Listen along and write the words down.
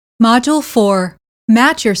Module 4.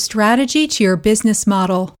 Match your strategy to your business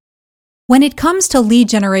model. When it comes to lead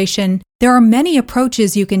generation, there are many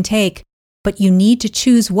approaches you can take, but you need to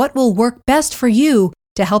choose what will work best for you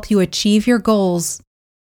to help you achieve your goals.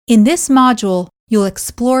 In this module, you'll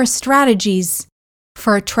explore strategies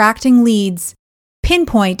for attracting leads,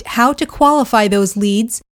 pinpoint how to qualify those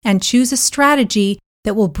leads, and choose a strategy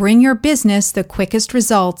that will bring your business the quickest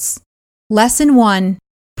results. Lesson 1.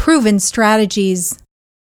 Proven strategies.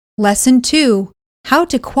 Lesson 2. How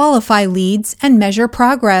to qualify leads and measure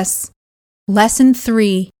progress. Lesson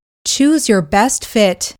 3. Choose your best fit.